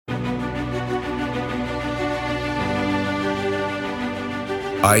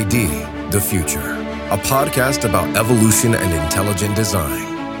ID the Future, a podcast about evolution and intelligent design.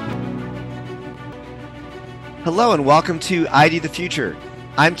 Hello and welcome to ID the Future.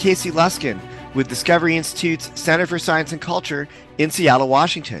 I'm Casey Luskin with Discovery Institute's Center for Science and Culture in Seattle,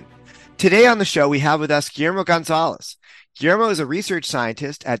 Washington. Today on the show, we have with us Guillermo Gonzalez. Guillermo is a research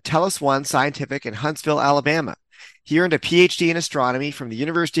scientist at Telos One Scientific in Huntsville, Alabama. He earned a PhD in astronomy from the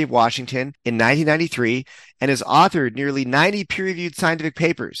University of Washington in 1993 and has authored nearly 90 peer-reviewed scientific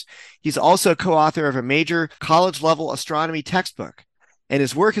papers. He's also co-author of a major college-level astronomy textbook, and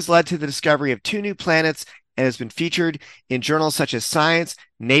his work has led to the discovery of 2 new planets and has been featured in journals such as Science,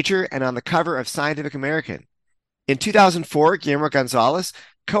 Nature, and on the cover of Scientific American. In 2004, Guillermo Gonzalez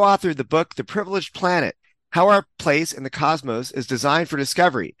co-authored the book The Privileged Planet: How Our Place in the Cosmos is Designed for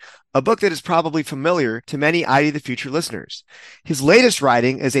Discovery, a book that is probably familiar to many ID the Future listeners. His latest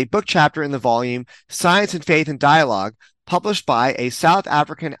writing is a book chapter in the volume Science and Faith and Dialogue, published by a South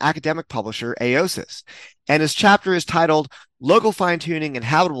African academic publisher, AOSIS, and his chapter is titled Local Fine-Tuning and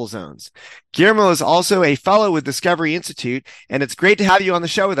Habitable Zones. Guillermo is also a fellow with Discovery Institute, and it's great to have you on the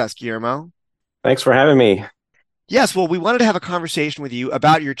show with us, Guillermo. Thanks for having me. Yes, well, we wanted to have a conversation with you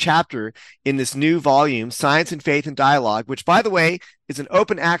about your chapter in this new volume, Science and Faith and Dialogue, which, by the way, is an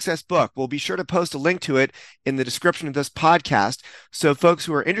open access book. We'll be sure to post a link to it in the description of this podcast, so folks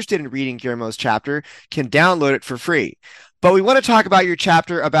who are interested in reading Guillermo's chapter can download it for free. But we want to talk about your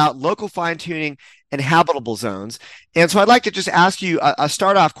chapter about local fine-tuning and habitable zones. And so I'd like to just ask you a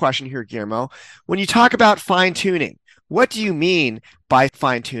start-off question here, Guillermo. When you talk about fine-tuning, what do you mean by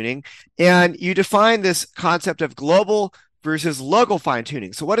fine-tuning? And you define this concept of global versus local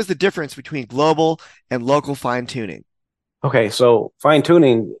fine-tuning. So what is the difference between global and local fine-tuning? Okay, so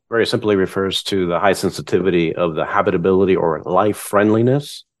fine-tuning very simply refers to the high sensitivity of the habitability or life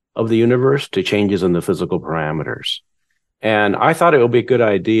friendliness of the universe to changes in the physical parameters. And I thought it would be a good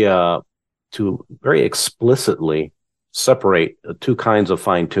idea to very explicitly separate the 2 kinds of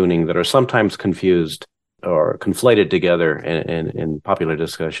fine-tuning that are sometimes confused or conflated together in popular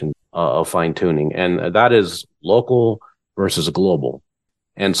discussion of fine-tuning, and that is local versus global.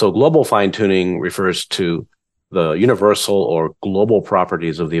 And so global fine-tuning refers to the universal or global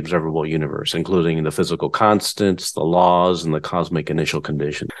properties of the observable universe, including the physical constants, the laws, and the cosmic initial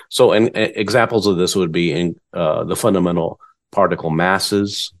condition. So examples of this would be in the fundamental particle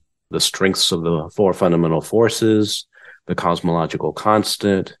masses, the strengths of the 4 fundamental forces, the cosmological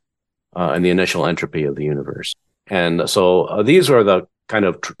constant, and the initial entropy of the universe. And so these are the kind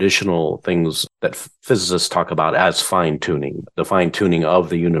of traditional things that physicists talk about as fine-tuning, the fine-tuning of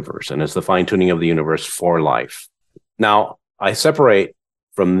the universe. And it's the fine-tuning of the universe for life. Now, I separate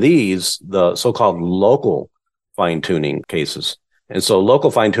from these the so-called local fine-tuning cases. And so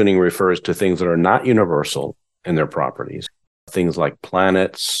local fine-tuning refers to things that are not universal in their properties, things like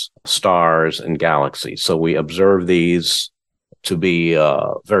planets, stars, and galaxies. So we observe these to be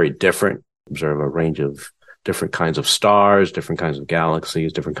very different, observe a range of different kinds of stars, different kinds of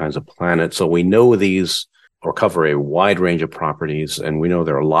galaxies, different kinds of planets. So we know these or cover a wide range of properties, and we know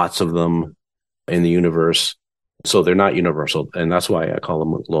there are lots of them in the universe. So they're not universal, and that's why I call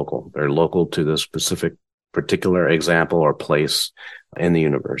them local. They're local to the specific particular example or place in the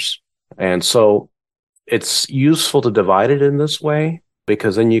universe. And so it's useful to divide it in this way,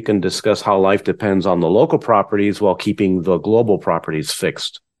 because then you can discuss how life depends on the local properties while keeping the global properties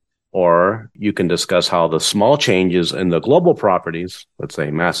fixed. Or you can discuss how the small changes in the global properties, let's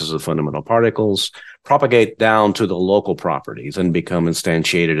say masses of fundamental particles, propagate down to the local properties and become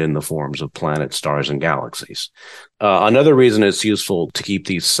instantiated in the forms of planets, stars, and galaxies. Another reason it's useful to keep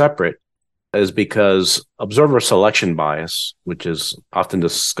these separate is because observer selection bias, which is often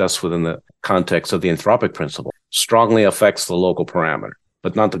discussed within the context of the anthropic principle, strongly affects the local parameter,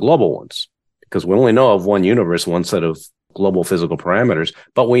 but not the global ones, because we only know of one universe, one set of global physical parameters,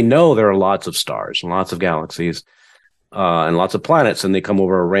 but we know there are lots of stars and lots of galaxies and lots of planets, and they come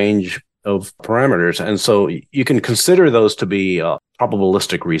over a range of parameters. And so you can consider those to be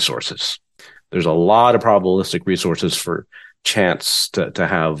probabilistic resources. There's a lot of probabilistic resources for chance to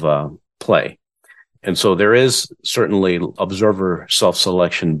have play. And so there is certainly observer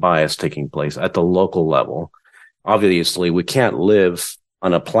self-selection bias taking place at the local level. Obviously, we can't live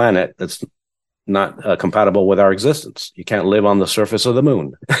on a planet that's not compatible with our existence. You can't live on the surface of the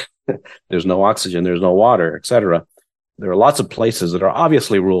moon. There's no oxygen, there's no water, etc. There are lots of places that are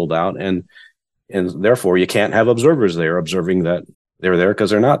obviously ruled out, and therefore you can't have observers there observing that they're there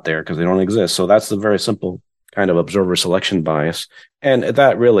because they're not there, because they don't exist. So that's the very simple kind of observer selection bias. And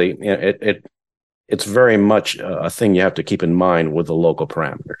that really, it's very much a thing you have to keep in mind with the local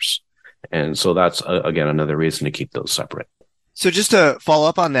parameters. And so that's, again, another reason to keep those separate. So just to follow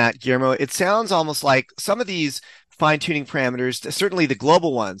up on that, Guillermo, it sounds almost like some of these fine-tuning parameters, certainly the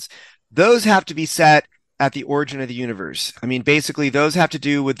global ones, those have to be set at the origin of the universe. I mean, basically, those have to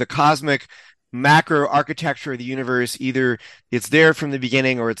do with the cosmic macro architecture of the universe. Either it's there from the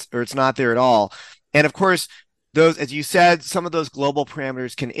beginning or it's not there at all. And of course, those, as you said, some of those global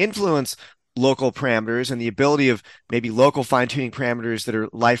parameters can influence local parameters and the ability of maybe local fine-tuning parameters that are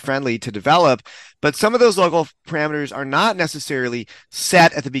life-friendly to develop. But some of those local parameters are not necessarily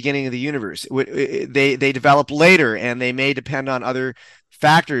set at the beginning of the universe. They develop later, and they may depend on other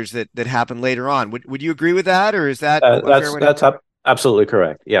factors that happen later on. Would you agree with that, or is that a fair way to... That's absolutely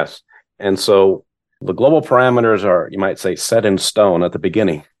correct. Yes. And so the global parameters are, you might say, set in stone at the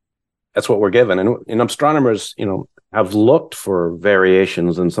beginning. That's what we're given. And astronomers, have looked for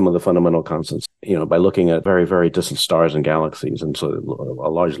variations in some of the fundamental constants, by looking at very, very distant stars and galaxies. And so a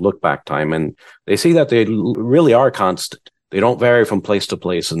large look back time, and they see that they really are constant. They don't vary from place to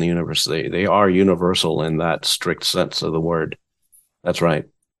place in the universe. They are universal in that strict sense of the word. That's right.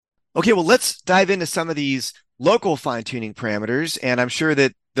 Okay, well, let's dive into some of these local fine-tuning parameters, and I'm sure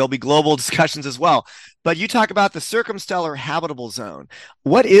that there'll be global discussions as well. But you talk about the circumstellar habitable zone.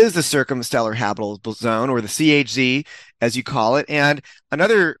 What is the circumstellar habitable zone, or the CHZ, as you call it? And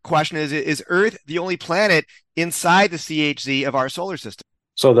another question is Earth the only planet inside the CHZ of our solar system?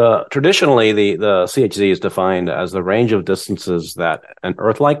 So traditionally, the CHZ is defined as the range of distances that an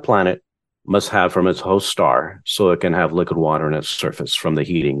Earth-like planet must have from its host star so it can have liquid water on its surface from the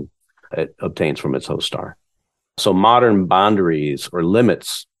heating it obtains from its host star. So modern boundaries or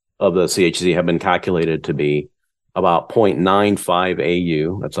limits of the CHZ have been calculated to be about 0.95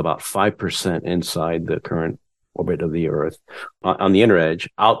 AU. That's about 5% inside the current orbit of the Earth on the inner edge,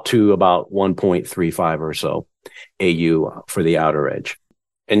 out to about 1.35 or so AU for the outer edge.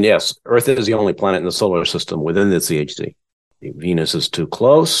 And yes, Earth is the only planet in the solar system within the CHZ. Venus is too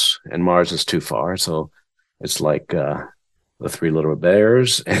close and Mars is too far. So it's like the Three Little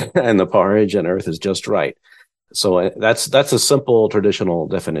Bears and the porridge, and Earth is just right. So that's a simple traditional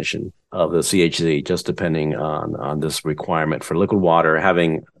definition of the CHZ, just depending on this requirement for liquid water,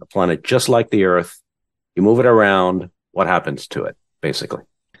 having a planet just like the Earth. You move it around, what happens to it, basically?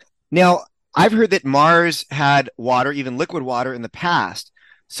 Now, I've heard that Mars had water, even liquid water, in the past.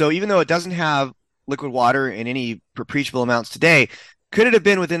 So even though it doesn't have liquid water in any appreciable amounts today, could it have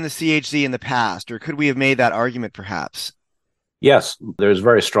been within the CHZ in the past, or could we have made that argument perhaps? Yes, there's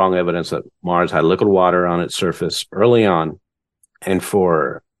very strong evidence that Mars had liquid water on its surface early on, and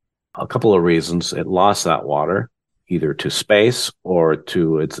for a couple of reasons, it lost that water either to space or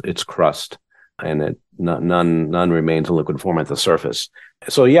to its crust, and none remains in liquid form at the surface.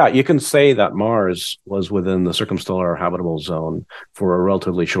 So yeah, you can say that Mars was within the circumstellar habitable zone for a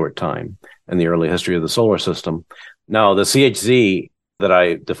relatively short time in the early history of the solar system. Now, the CHZ that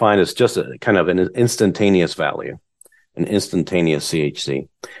I define as just a kind of an instantaneous value. An instantaneous CHZ.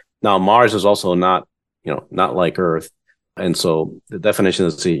 Now, Mars is also not like Earth. And so the definition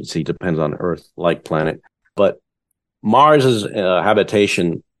of the CHZ depends on Earth-like planet. But Mars's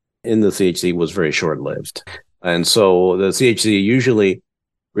habitation in the CHZ was very short-lived. And so the CHZ usually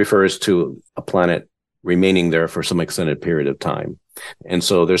refers to a planet remaining there for some extended period of time. And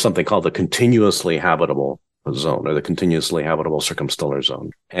so there's something called the continuously habitable zone, or the continuously habitable circumstellar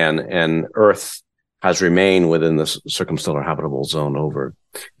zone. And Earth has remained within the circumstellar habitable zone over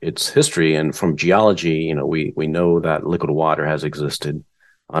its history. And from geology, we know that liquid water has existed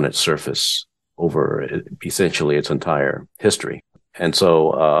on its surface over essentially its entire history. And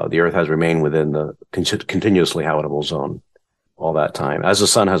so the Earth has remained within the continuously habitable zone all that time, as the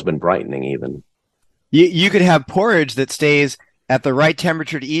sun has been brightening even. You could have porridge that stays at the right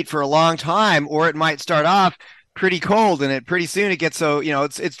temperature to eat for a long time, or it might start off pretty cold, and pretty soon it gets so,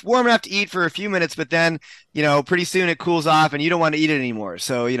 it's warm enough to eat for a few minutes, but then, pretty soon it cools off and you don't want to eat it anymore.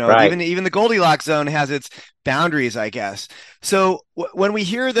 So, right. even the Goldilocks zone has its boundaries, I guess. So when we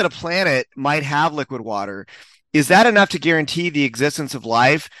hear that a planet might have liquid water, is that enough to guarantee the existence of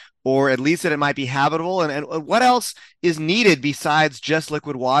life, or at least that it might be habitable? And what else is needed besides just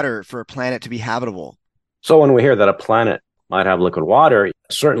liquid water for a planet to be habitable? So when we hear that a planet might have liquid water,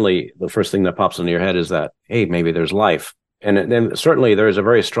 certainly the first thing that pops into your head is that, hey, maybe there's life. And then certainly there is a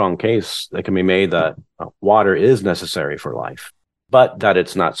very strong case that can be made that water is necessary for life, but that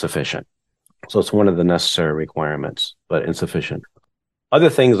it's not sufficient. So it's one of the necessary requirements, but insufficient. Other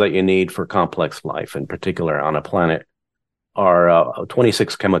things that you need for complex life, in particular on a planet, are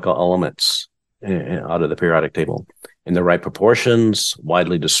 26 chemical elements out of the periodic table in the right proportions,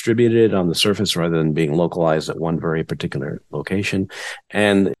 widely distributed on the surface rather than being localized at one very particular location,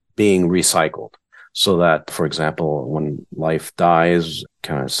 and being recycled. so that, for example, when life dies,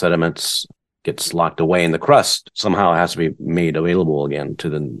 kind of sediments gets locked away in the crust, somehow it has to be made available again to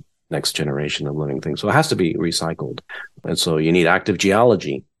the next generation of living things. So it has to be recycled. And so you need active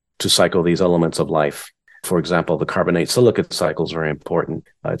geology to cycle these elements of life. For example, the carbonate silicate cycle is very important.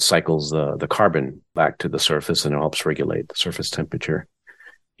 It cycles the carbon back to the surface and it helps regulate the surface temperature.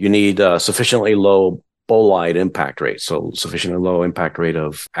 You need sufficiently low bolide impact rate, so sufficiently low impact rate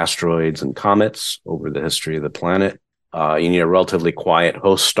of asteroids and comets over the history of the planet. You need a relatively quiet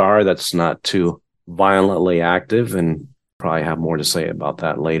host star that's not too violently active, and probably have more to say about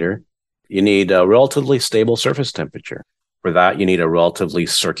that later. You need a relatively stable surface temperature. For that, you need a relatively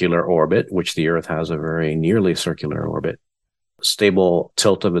circular orbit, which the Earth has a very nearly circular orbit. Stable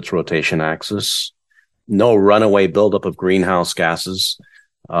tilt of its rotation axis. No runaway buildup of greenhouse gases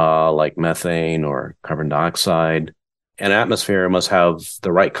like methane or carbon dioxide. An atmosphere must have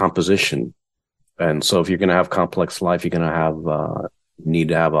the right composition. And so if you're going to have complex life, you're going to have need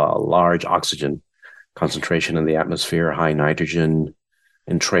to have a large oxygen concentration in the atmosphere, high nitrogen,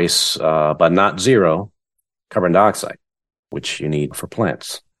 and trace, but not zero, carbon dioxide, which you need for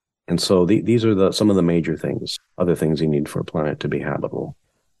plants. And so these are some of the major things, other things you need for a planet to be habitable.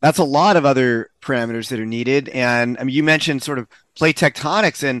 That's a lot of other parameters that are needed. And I mean, you mentioned sort of plate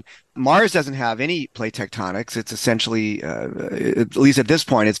tectonics, and Mars doesn't have any plate tectonics. It's essentially, at least at this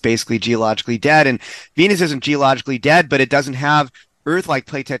point, it's basically geologically dead. And Venus isn't geologically dead, but it doesn't have Earth-like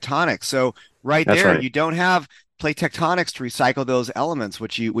plate tectonics. So That's right. You don't have plate tectonics to recycle those elements,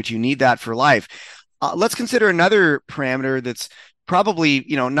 which you need that for life. Let's consider another parameter that's probably,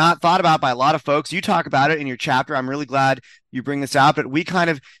 not thought about by a lot of folks. You talk about it in your chapter. I'm really glad you bring this out, but we kind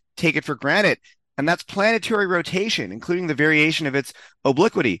of take it for granted. And that's planetary rotation, including the variation of its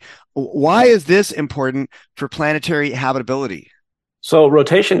obliquity. Why is this important for planetary habitability? So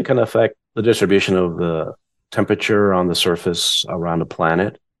rotation can affect the distribution of the temperature on the surface around a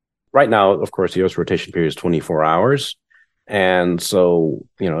planet. Right now, of course, the Earth's rotation period is 24 hours. And so,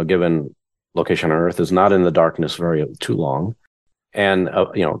 a given location on Earth is not in the darkness too long. And,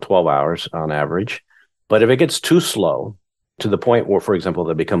 12 hours on average. But if it gets too slow to the point where, for example,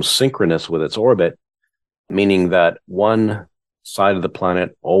 that becomes synchronous with its orbit, meaning that one side of the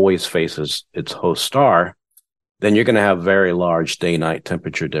planet always faces its host star, then you're going to have very large day-night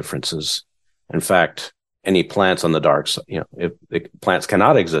temperature differences. In fact, any plants on the dark side, if the plants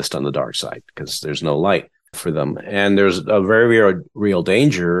cannot exist on the dark side because there's no light for them. And there's a very real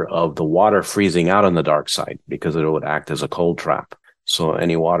danger of the water freezing out on the dark side because it would act as a cold trap. So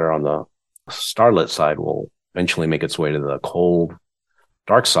any water on the starlit side will eventually make its way to the cold,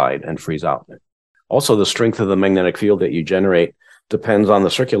 dark side and freeze out. Also, the strength of the magnetic field that you generate depends on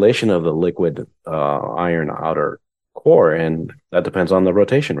the circulation of the liquid iron outer core, and that depends on the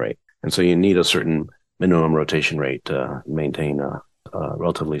rotation rate. And so you need a certain minimum rotation rate to maintain a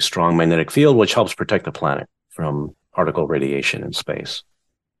relatively strong magnetic field, which helps protect the planet from particle radiation in space.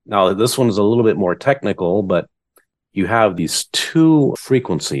 Now, this one is a little bit more technical, but you have these two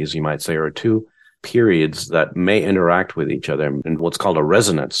frequencies, you might say, or two periods that may interact with each other in what's called a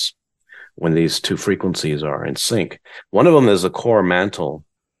resonance when these two frequencies are in sync. One of them is the core mantle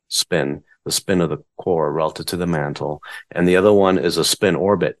spin, the spin of the core relative to the mantle, and the other one is a spin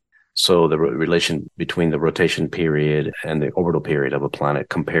orbit. So the relation between the rotation period and the orbital period of a planet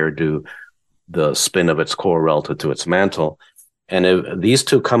compared to the spin of its core relative to its mantle. And if these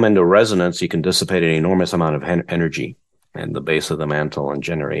two come into resonance, you can dissipate an enormous amount of energy in the base of the mantle and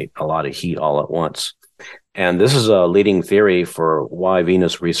generate a lot of heat all at once. And this is a leading theory for why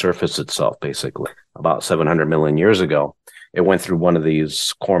Venus resurfaced itself, basically. About 700 million years ago, it went through one of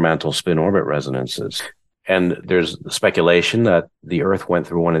these core mantle spin orbit resonances. And there's speculation that the Earth went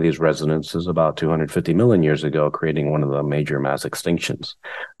through one of these resonances about 250 million years ago, creating one of the major mass extinctions.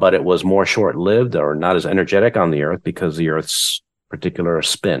 But it was more short-lived or not as energetic on the Earth because the Earth's particular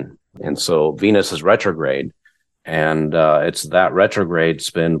spin. And so Venus is retrograde, and it's that retrograde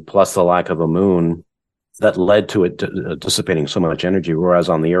spin plus the lack of a moon that led to it dissipating so much energy, whereas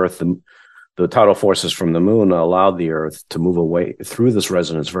on the Earth, the tidal forces from the moon allowed the Earth to move away through this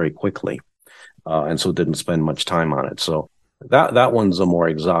resonance very quickly. And so didn't spend much time on it. So that one's a more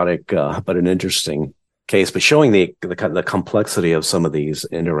exotic, but an interesting case, but showing the complexity of some of these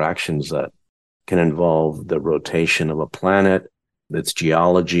interactions that can involve the rotation of a planet, its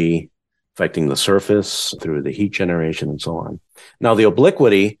geology, affecting the surface through the heat generation and so on. Now, the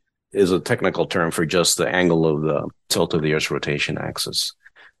obliquity is a technical term for just the angle of the tilt of the Earth's rotation axis,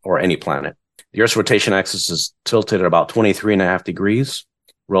 or any planet. The Earth's rotation axis is tilted at about 23.5 degrees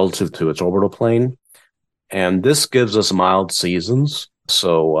relative to its orbital plane. And this gives us mild seasons.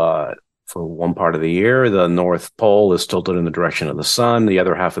 So for one part of the year, the North Pole is tilted in the direction of the sun. The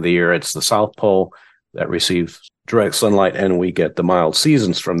other half of the year, it's the South Pole that receives direct sunlight, and we get the mild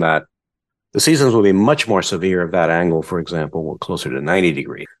seasons from that. The seasons will be much more severe if that angle, for example, closer to 90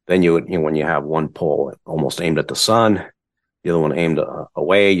 degrees. Then you would, when you have one pole almost aimed at the sun, the other one aimed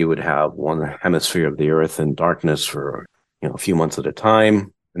away, you would have one hemisphere of the Earth in darkness for a few months at a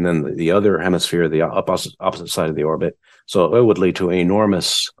time, and then the other hemisphere, the opposite side of the orbit. So it would lead to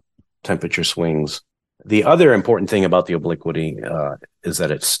enormous temperature swings. The other important thing about the obliquity is that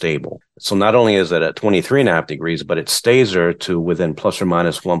it's stable. So not only is it at 23.5 degrees, but it stays there to within plus or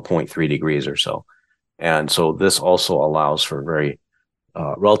minus 1.3 degrees or so. And so this also allows for very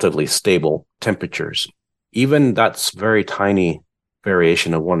relatively stable temperatures. Even that's very tiny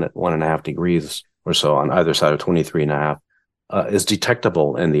variation of 1.5 degrees or so on either side of 23.5 is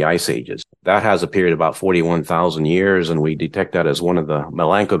detectable in the ice ages. That has a period of about 41,000 years, and we detect that as one of the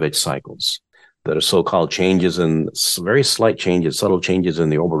Milankovitch cycles, that are so-called changes in very slight changes, subtle changes in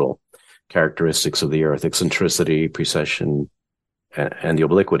the orbital characteristics of the Earth, eccentricity, precession, and the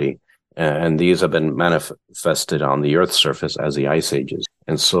obliquity. And these have been manifested on the Earth's surface as the ice ages.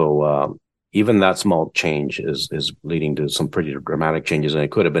 And so even that small change is leading to some pretty dramatic changes, and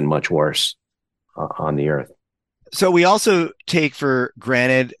it could have been much worse on the Earth. So we also take for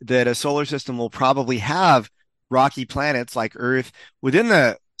granted that a solar system will probably have rocky planets like Earth within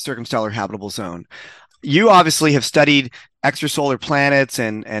the circumstellar habitable zone. You obviously have studied extrasolar planets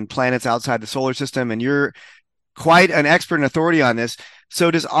and planets outside the solar system, and you're quite an expert and authority on this. So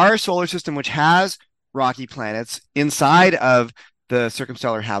does our solar system, which has rocky planets inside of the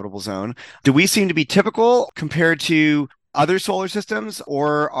circumstellar habitable zone, do we seem to be typical compared to other solar systems,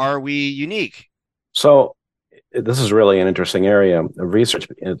 or are we unique? So this is really an interesting area of research.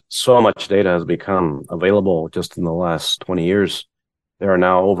 So much data has become available just in the last 20 years. There are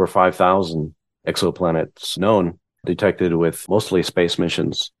now over 5,000 exoplanets known, detected with mostly space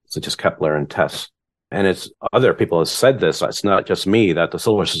missions, such as Kepler and TESS. And it's other people have said this. It's not just me, that the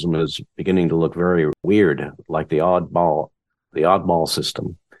solar system is beginning to look very weird, like the oddball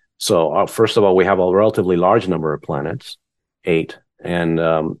system. So first of all, we have a relatively large number of planets, 8,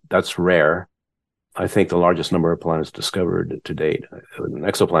 and that's rare. I think the largest number of planets discovered to date, an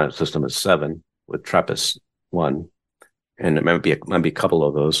exoplanet system, is 7, with TRAPPIST-1, and it might be a couple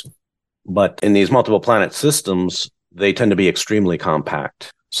of those. But in these multiple planet systems, they tend to be extremely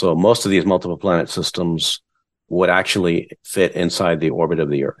compact. So most of these multiple planet systems would actually fit inside the orbit of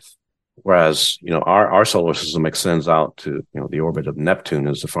the Earth. Whereas, our solar system extends out to, the orbit of Neptune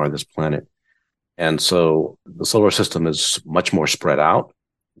is the farthest planet. And so the solar system is much more spread out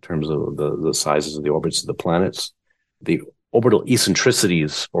in terms of the sizes of the orbits of the planets. The orbital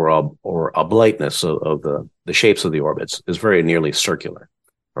eccentricities or oblateness of the shapes of the orbits is very nearly circular,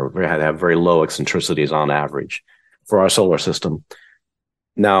 or have very low eccentricities on average for our solar system.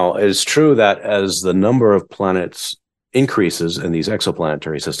 Now, it's true that as the number of planets increases in these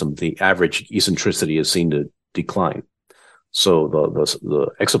exoplanetary systems, the average eccentricity is seen to decline. So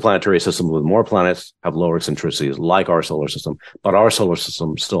the exoplanetary systems with more planets have lower eccentricities, like our solar system, but our solar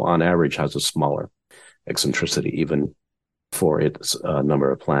system still on average has a smaller eccentricity, even for its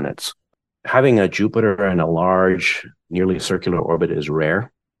number of planets. Having a Jupiter in a large, nearly circular orbit is rare.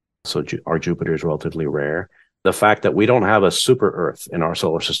 So our Jupiter is relatively rare. The fact that we don't have a super Earth in our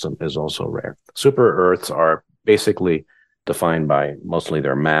solar system is also rare. Super Earths are basically defined by mostly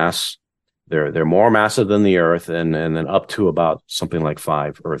their mass. They're more massive than the Earth, and then up to about something like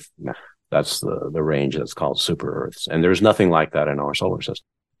 5 Earth. That's the range that's called super Earths. And there's nothing like that in our solar system.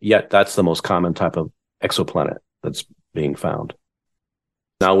 Yet that's the most common type of exoplanet that's being found.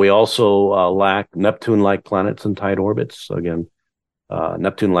 Now, we also lack Neptune-like planets in tight orbits. So again,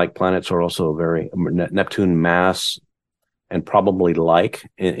 Neptune-like planets are also very Neptune mass and probably like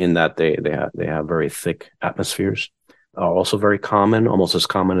in that they have very thick atmospheres. Are also very common, almost as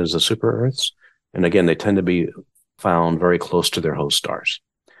common as the super Earths. And again, they tend to be found very close to their host stars,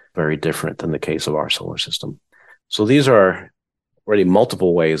 very different than the case of our solar system. So these are already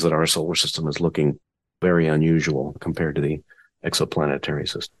multiple ways that our solar system is looking very unusual compared to the exoplanetary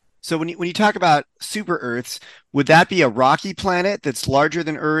system. So when you talk about super Earths, would that be a rocky planet that's larger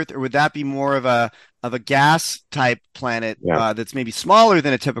than Earth, or would that be more of a gas type planet that's maybe smaller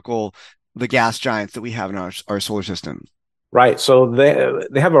than the gas giants that we have in our solar system? Right. So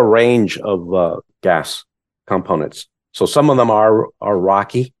they have a range of gas components. So some of them are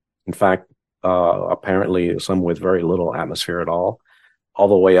rocky. In fact, apparently some with very little atmosphere at all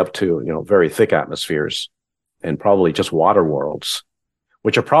the way up to very thick atmospheres, and probably just water worlds,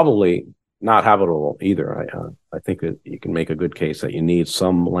 which are probably not habitable either. I think that you can make a good case that you need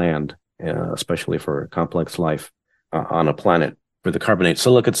some land especially for complex life on a planet. For the carbonate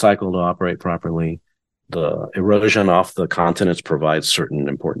silicate cycle to operate properly, the erosion off the continents provides certain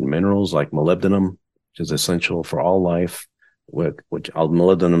important minerals like molybdenum, which is essential for all life, which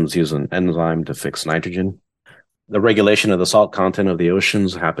molybdenum use an enzyme to fix nitrogen. The regulation of the salt content of the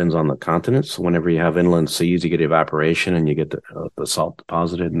oceans happens on the continents. Whenever you have inland seas, you get evaporation and you get the salt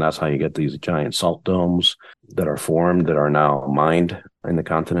deposited, and that's how you get these giant salt domes that are formed that are now mined in the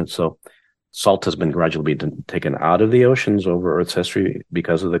continent. So salt has been gradually taken out of the oceans over Earth's history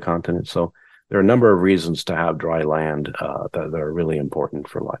because of the continent. So there are a number of reasons to have dry land that are really important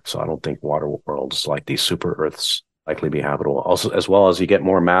for life. So I don't think water worlds like these super Earths likely be habitable. Also, as well as you get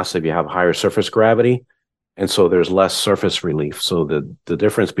more massive, you have higher surface gravity. And so there's less surface relief. So the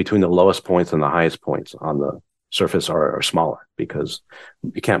difference between the lowest points and the highest points on the surface are smaller, because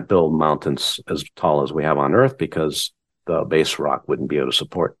you can't build mountains as tall as we have on Earth because the base rock wouldn't be able to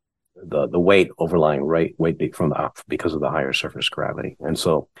support the weight overlying weight from because of the higher surface gravity. And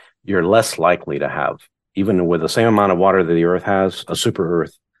so you're less likely to have, even with the same amount of water that the Earth has, a super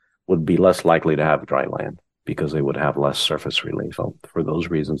Earth would be less likely to have dry land because they would have less surface relief. So for those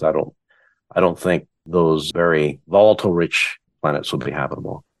reasons, I don't think those very volatile rich planets would be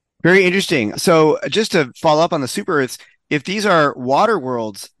habitable. Very interesting. So just to follow up on the super Earths, if these are water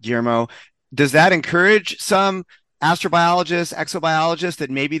worlds, Guillermo, does that encourage some astrobiologists, exobiologists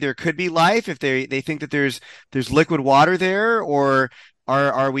that maybe there could be life if they think that there's liquid water there? Or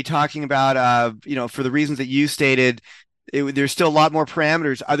are we talking about, for the reasons that you stated, there's still a lot more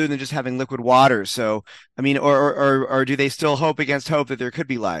parameters other than just having liquid water? So, I mean, or do they still hope against hope that there could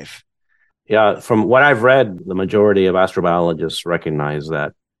be life? Yeah, from what I've read, the majority of astrobiologists recognize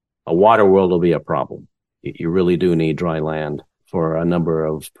that a water world will be a problem. You really do need dry land for a number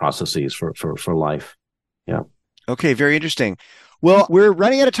of processes for life. Yeah. Okay, very interesting. Well, we're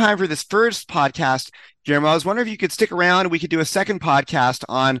running out of time for this first podcast, Guillermo. I was wondering if you could stick around and we could do a second podcast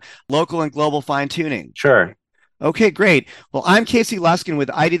on local and global fine-tuning. Sure. Okay, great. Well, I'm Casey Luskin with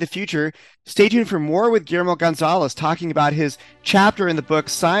ID the Future. Stay tuned for more with Guillermo Gonzalez talking about his chapter in the book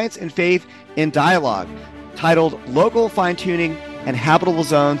Science and Faith in Dialogue, titled Local Fine-Tuning and Habitable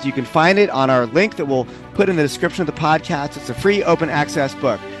Zones. You can find it on our link that we'll put in the description of the podcast. It's a free open access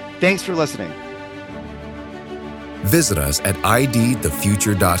book. Thanks for listening. Visit us at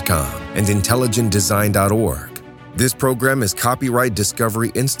idthefuture.com and intelligentdesign.org. This program is copyright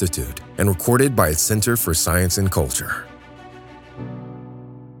Discovery Institute and recorded by its Center for Science and Culture.